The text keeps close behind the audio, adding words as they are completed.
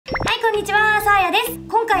んにちは、さあやです。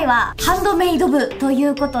今回はハンドメイド部とい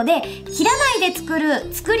うことで、切らないで作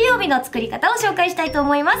る作り帯の作り方を紹介したいと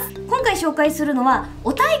思います。今回紹介するのはお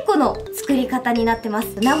太鼓の作り方になってま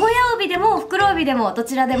す。名古屋帯でも袋帯でもど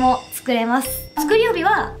ちらでも作れます。作り帯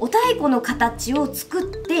はお太鼓の形を作っ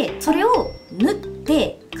て、それを縫っ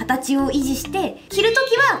て形を維持して着ると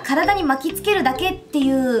きは体に巻きつけるだけって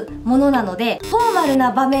いうものなので、フォーマル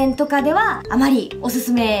な場面とかではあまりおす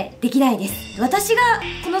すめできないです。私が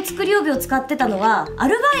この作り帯を使ってたのはア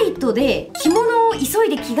ルバイトで着物を急い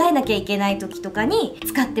で着替えなきゃいけない時とかに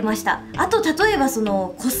使ってました。あと例えばそ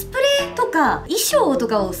のコスプレとか衣装と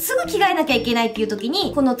かをすぐ着替えなきゃいけないっていう時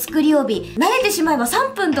に、この作り帯慣れてしまえば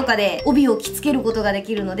3分とかで帯を着付けることがで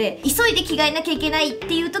きるので、急いで着替えなきゃいけないっ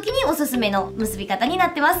ていう時におすすめの結び方にな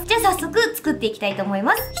ってます。じゃあ早速作っていきたいと思い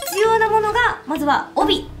ます。必要なものがまずは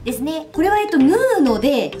帯ですね。これは縫うの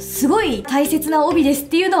ですごい大切な帯ですっ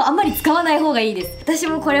ていうのをあんまり使わない方がいいです。私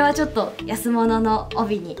もこれはちょっと安物の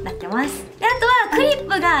帯になってます。で、あとはクリッ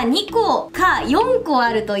プが2個か4個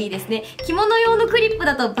あるといいですね。着物用のクリップ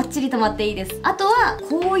だとバッチリ止まっていいです。あとは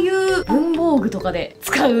こういう文房具とかで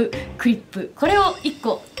使うクリップ、これを1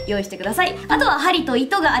個用意してください。あとは針と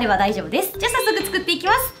糸があれば大丈夫です。じゃあ早速作っていき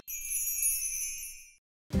ます。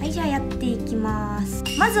はい、じゃあやっていきます。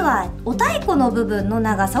まずはお太鼓の部分の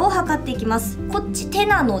長さを測っていきます。こっち手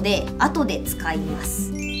なので後で使いま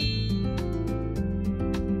す。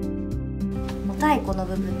お太鼓の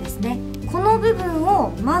部分ですね。この部分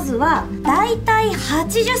をまずはだいたい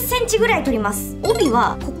80センチぐらい取ります。帯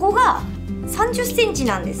はここが30センチ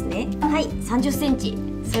なんですね。はい、30センチ。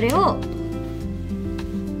それを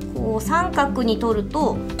こう三角に取ると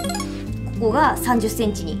ここが30セ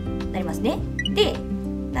ンチになりますね。で、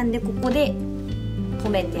なんでここで止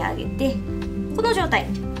めてあげて、この状態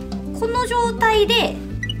で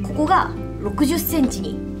ここが60センチ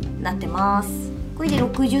になってます。これで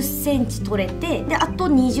60センチ取れて、であと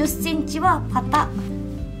20センチはパタ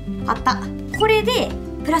パタ、これで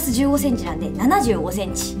プラス15センチなんで75セ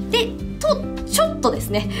ンチでちょっとです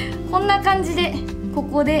ね、こんな感じでこ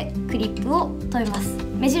こでクリップを留めます。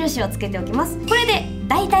目印をつけておきます。これで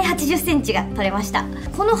だいたい80センチが取れました。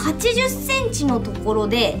この80センチのところ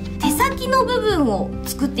で手先の部分を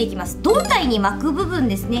作っていきます。胴体に巻く部分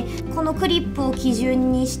ですね。このクリップを基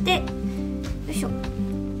準にして、よいしょ、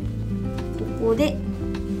ここで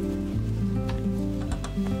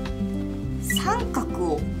三角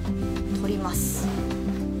を取ります。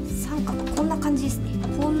三角、こんな感じですね。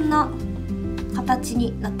こんな形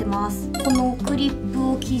になってます。このクリッ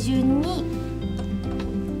プを基準に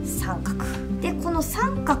三角で、この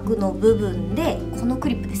三角の部分でこのク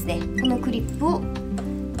リップですね、このクリップを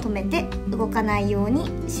止めて動かないよう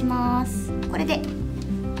にします。これで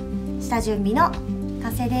下準備の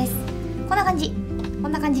完成です。こんな感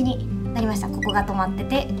じになりました。ここが止まって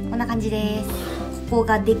てこんな感じです。ここ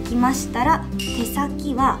ができましたら、手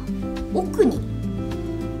先は奥に、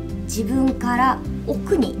自分から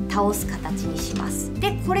奥に倒す形にします。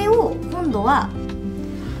で、これを今度は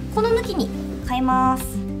この向きに変えま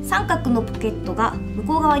す。三角のポケットが向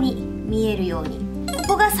こう側に見えるように、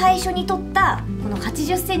ここが最初に取ったこの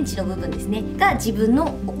80センチの部分ですねが自分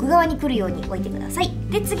の奥側に来るように置いてください。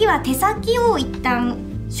で、次は手先を一旦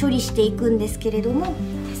処理していくんですけれども、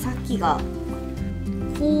手先が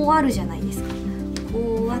こうあるじゃないですか。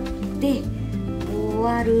こうあってこう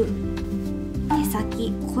ある手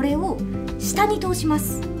先、これを下に通しま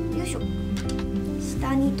す。よいしょ、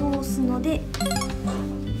下に通すのでこ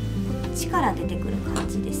っちから出てくる感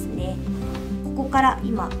じですね。ここから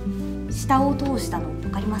今下を通したの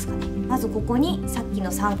分かりますかね。まずここにさっき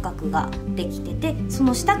の三角ができてて、そ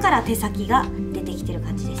の下から手先が出てきてる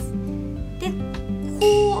感じです。で、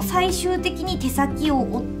こう最終的に手先を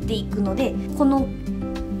折っていくので、この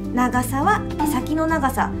長さは手先の長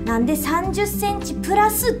さなんで30センチプ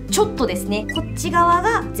ラスちょっとですね。こっち側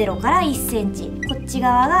が0から1センチ、こっち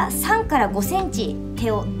側が3から5センチ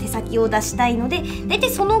手先を出したいので、だいたい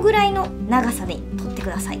そのぐらいの長さで取ってく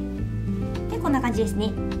ださい。で、こんな感じです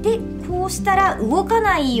ね。で、こうしたら動か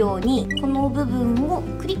ないようにこの部分を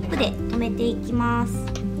クリップで留めていきます。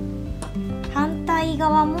反対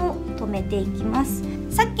側も留めていきます。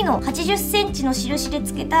さっきの80センチの印で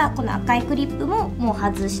つけたこの赤いクリップももう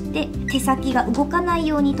外して、手先が動かない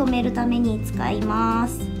ように留めるために使いま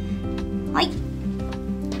す。はい、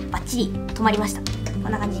バッチリ止まりました。こ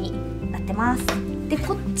んな感じになってます。で、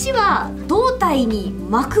こっちは胴体に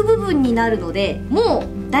巻く部分になるのでも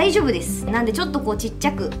う大丈夫です。なんでちょっとこうちっち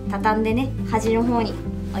ゃく畳んでね、端の方に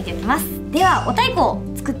置いておきます。ではお太鼓を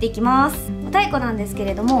作っていきます。お太鼓なんですけ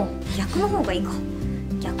れども、逆の方がいいか、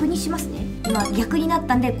逆にしますね。今逆になっ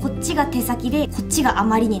たんで、こっちが手先でこっちが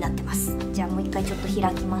余りになってます。じゃあもう一回回ちょっと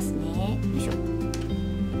開きますね。よいしょ。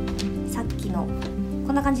さっきの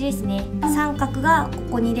こんな感じですね。三角がこ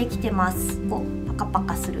こにできてます。こうパカパ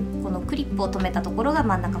カするこのクリップを留めたところが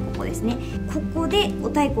真ん中、ここですね。ここでお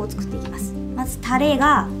太鼓を作っていきます。まずタレ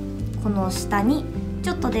がこの下にち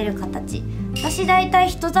ょっと出る形。私だいたい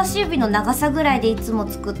人差し指の長さぐらいでいつも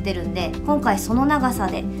作ってるんで、今回その長さ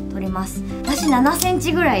で取ります。私7セン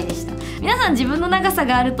チぐらいでした。皆さん自分の長さ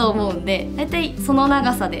があると思うんで、だいたいその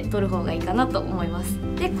長さで取る方がいいかなと思います。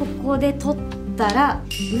でここで取ったら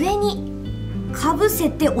上にかぶせ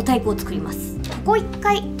てお太鼓を作ります。ここ1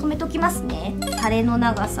回止めときますね。タレの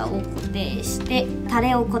長さを固定して、タ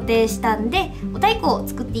レを固定したんでお太鼓を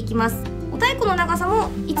作っていきます。お太鼓の長さも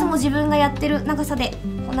いつも自分がやってる長さで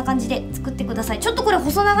こんな感じで作ってください。ちょっとこれ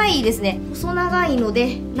細長いですね。細長いの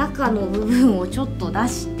で中の部分をちょっと出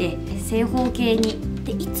して正方形に。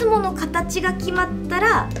でいつもの形が決まった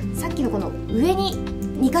ら、さっきのこの上に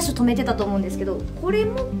2箇所止めてたと思うんですけど、これ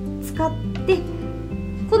も使って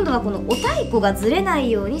今度はこのお太鼓がずれない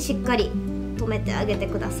ようにしっかり止めてあげて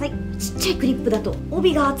ください。ちっちゃいクリップだと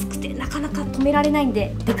帯が厚くてなかなか止められないん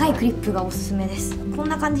で、でかいクリップがおすすめです。こん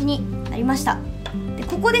な感じになりました。で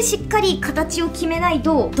ここでしっかり形を決めない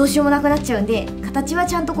とどうしようもなくなっちゃうんで、形は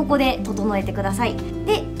ちゃんとここで整えてください。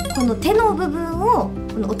でこの手の部分を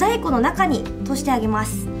このお太鼓の中に通してあげま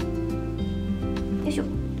す。よいしょ。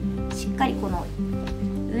しっかりこの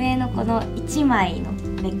上のこの1枚の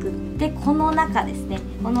めくって、この中ですね、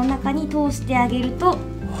この中に通してあげると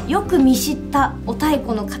よく見知ったお太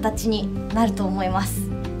鼓の形になると思います。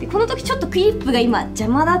でこの時ちょっとクリップが今邪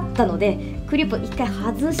魔だったので、クリップを1回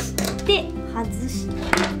外して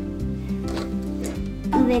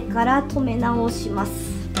上から留め直しま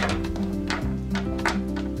す。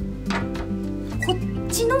こっ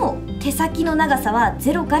ちの手先の長さは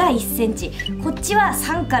0から1センチ、こっちは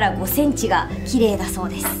3から5センチが綺麗だそう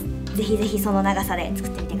です。ぜひぜひその長さで作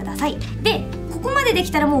ってみてください。でここまでで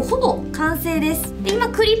きたらもうほぼ完成です。で今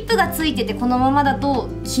クリップがついててこのままだと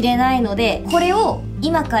切れないので、これを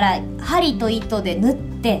今から針と糸で縫っ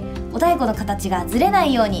てお太鼓の形がずれな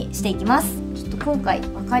いようにしていきます。ちょっと今回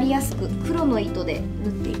分かりやすく黒の糸で縫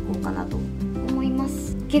っていこうかなと思いま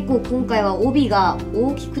す。結構今回は帯が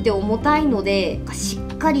大きくて重たいので、し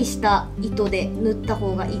っかりした糸で縫った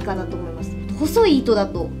方がいいかなと思います。細い糸だ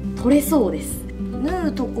と取れそうです。縫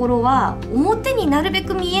うところは表になるべ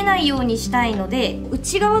く見えないようにしたいので、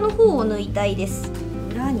内側の方を縫いたいです。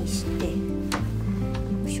裏にして、よ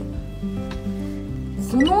いしょ。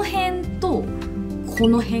この辺とこ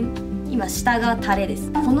の辺、今下がタレで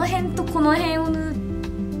す。この辺とこの辺を縫っ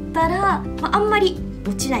たら、あんまり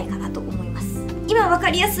落ちないかなと思います。今分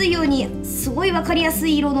かりやすいようにすごい分かりやす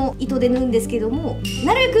い色の糸で縫うんですけども、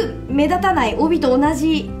なるべく目立たない帯と同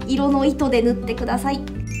じ色の糸で縫ってください。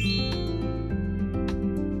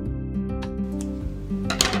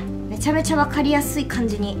めちゃめちゃ分かりやすい感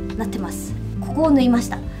じになってます。ここを縫いまし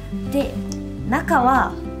た。で中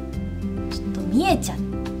はちょっと見えちゃう、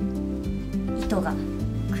糸が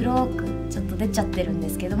黒くちょっと出ちゃってるんで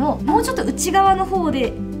すけども、もうちょっと内側の方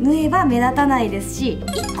で縫えば目立たないですし、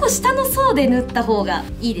1個下の層で縫った方が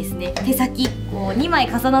いいですね。手先こう2枚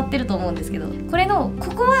重なってると思うんですけど、これのこ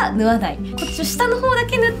こは縫わない、こっち下の方だ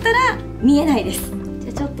け縫ったら見えないです。じ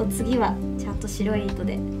ゃあちょっと次はちゃんと白い糸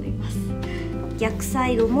で縫います。逆サ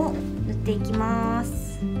イドも縫っていきま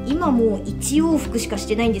す。今もう1往復しかし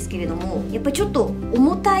てないんですけれども、やっぱりちょっと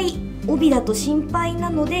重たい帯だと心配な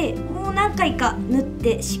ので、もう何回か縫っ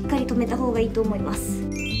てしっかり留めた方がいいと思います。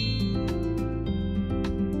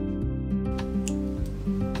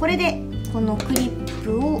これでこのクリッ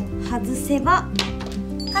プを外せば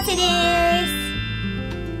完成で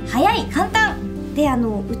す。早い、簡単で、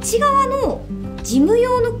内側の事務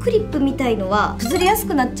用のクリップみたいのは崩れやす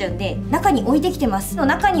くなっちゃうんで中に置いてきてます。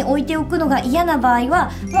中に置いておくのが嫌な場合は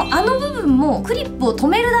もう部分もクリップを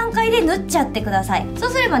留める段階で縫っちゃってください。そう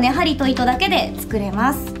すればね、針と糸だけで作れ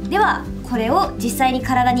ます。ではこれを実際に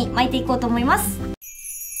体に巻いていこうと思います。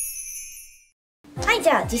はい、じ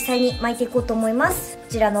ゃあ実際に巻いていこうと思います。こ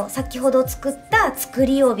ちらの先ほど作った作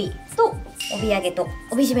り帯と帯揚げと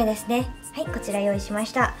帯締めですね。はい、こちら用意しま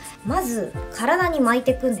した。まず体に巻い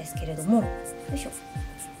ていくんですけれども、よいしょ。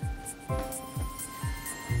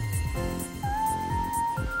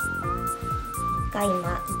一回巻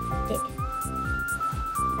いて、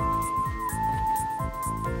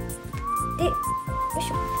で、よい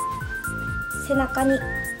しょ。背中に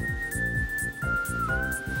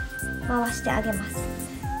回してあげます。よ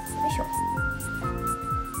いしょ。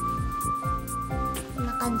こん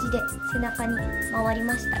な感じで背中に回り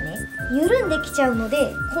ましたね。緩んできちゃうの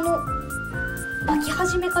で、この巻き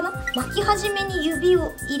始めに指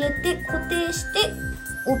を入れて固定して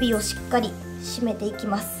帯をしっかり締めていき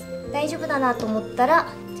ます。大丈夫だなと思ったら、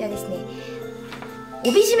じゃあですね、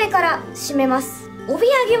帯締めから締めます。帯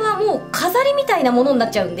揚げはもう飾りみたいなものにな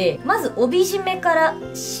っちゃうんで、まず帯締めから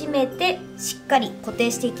締めてしっかり固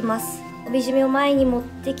定していきます。帯締めを前に持っ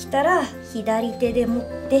てきたら、左手で持っ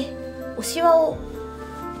ておしわを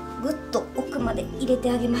ぐっと奥まで入れ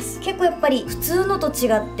てあげます。結構やっぱり普通のと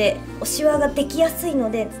違っておしわができやすい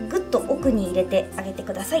ので、ぐっと奥に入れてあげて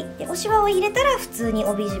ください。でおしわを入れたら普通に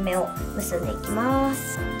帯締めを結んでいきま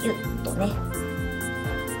す。ギュッとね、よ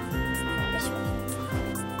いしょ。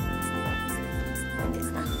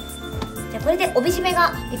じゃあこれで帯締め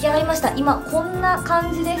が出来上がりました。今こんな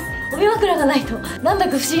感じです。帯枕がないとなんだ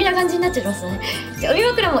か不思議な感じになっちゃいますね。じゃあ帯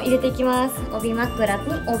枕も入れていきます。帯枕に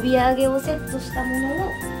帯揚げをセットしたもの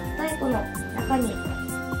を太鼓の中に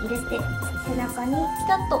入れて、背中にピ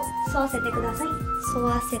タッと沿わせてください。沿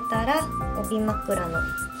わせたら帯枕の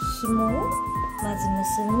紐をまず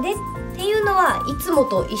結んでっていうのはいつも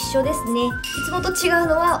と一緒ですね。いつもと違う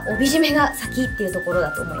のは帯締めが先っていうところ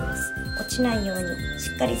だと思います。落ちないようにし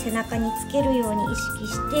っかり背中につけるように意識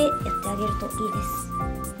してやってあげるといいです。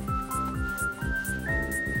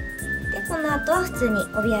でこの後は普通に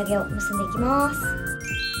帯揚げを結んでいきます。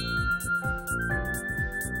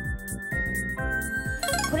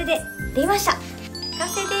これでできました。完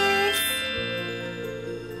成です。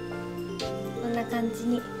こんな感じ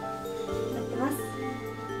になってます。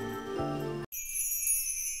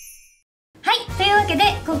はい、というわけで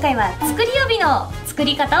今回は作り帯の作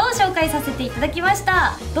り方を紹介させていただきまし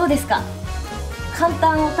た。どうですか？簡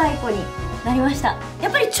単お太鼓になりました。や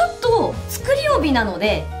っぱりちょっと作り帯なの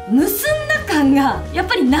で結んだ感がやっ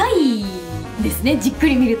ぱりないですね、じっく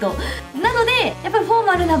り見ると。なのでやっぱりフォー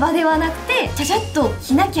マルな場ではなくて、ちゃちゃっと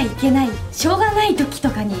着なきゃいけない、しょうがない時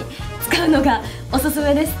とかに使うのがおすす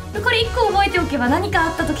めです。これ1個覚えておけば何か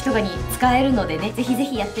あった時とかに使えるのでね、ぜひぜ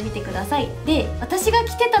ひやってみてください。で私が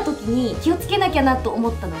着てた時に気をつけなきゃなと思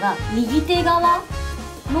ったのが、右手側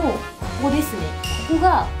のここですね。ここ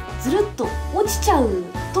がずるっと落ちちゃう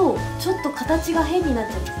とちょっと形が変になっ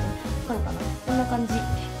ちゃうんですね。わかるかな？こんな感じ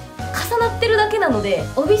重なってるだけなので、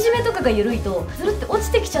帯締めとかが緩いとずるって落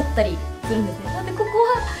ちてきちゃったりするんですね。なのでここは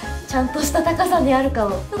ちゃんとした高さにあるか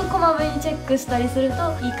をちょっとこまめにチェックしたりすると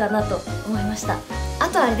いいかなと思いました。あ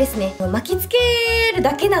とあれですね、巻きつける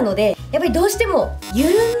だけなのでやっぱりどうしても緩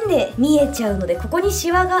んで見えちゃうので、ここに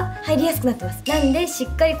シワが入りやすくなってます。なんでし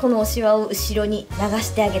っかりこのシワを後ろに流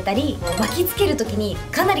してあげたり、巻きつける時に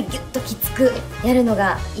かなりギュッときつくやるの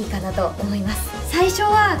がいいかなと思います。最初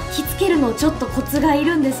は着付けるのちょっとコツがい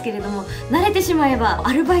るんですけれども、慣れてしまえば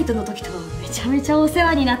アルバイトの時とかめちゃめちゃお世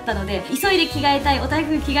話になったので、急いで着替えたい、お台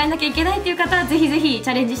風着替えなきゃいけないっていう方はぜひぜひチ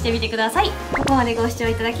ャレンジしてみてください。ここまでご視聴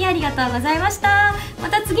いただきありがとうございました。ま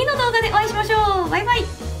た次の動画でお会いしましょう。バイバ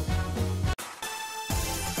イ。